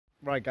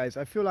Right guys,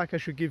 I feel like I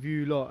should give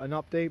you lot an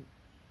update.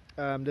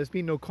 There's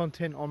been no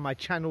content on my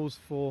channels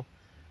for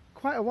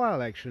quite a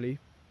while actually.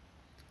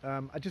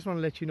 I just want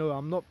to let you know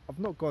I've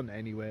not gone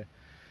anywhere.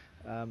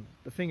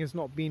 The thing has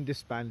not been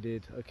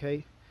disbanded,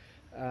 okay?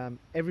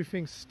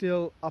 Everything's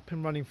still up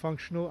and running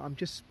functional. I'm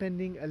just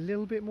spending a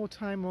little bit more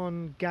time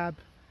on Gab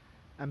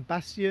and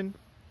Bastion.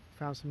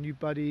 Found some new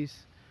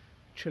buddies,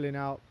 chilling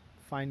out,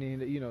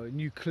 finding a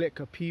new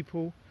clique of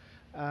people.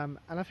 And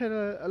I've had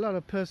a lot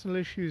of personal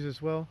issues as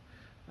well.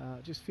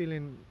 Just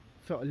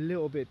felt a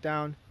little bit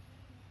down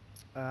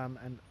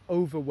and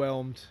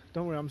overwhelmed.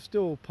 Don't worry, I'm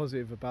still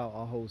positive about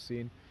our whole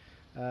scene,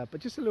 but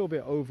just a little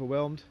bit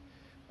overwhelmed,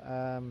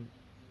 and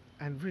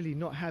really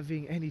not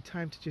having any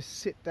time to just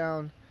sit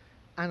down,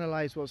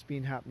 analyze what's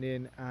been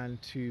happening, and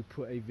to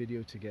put a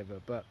video together.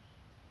 But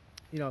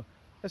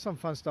there's some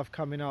fun stuff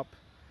coming up.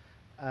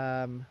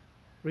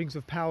 Rings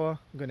of Power,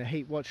 I'm going to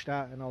hate watch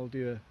that, and I'll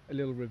do a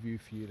little review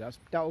for you.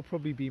 That will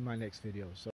probably be my next video. So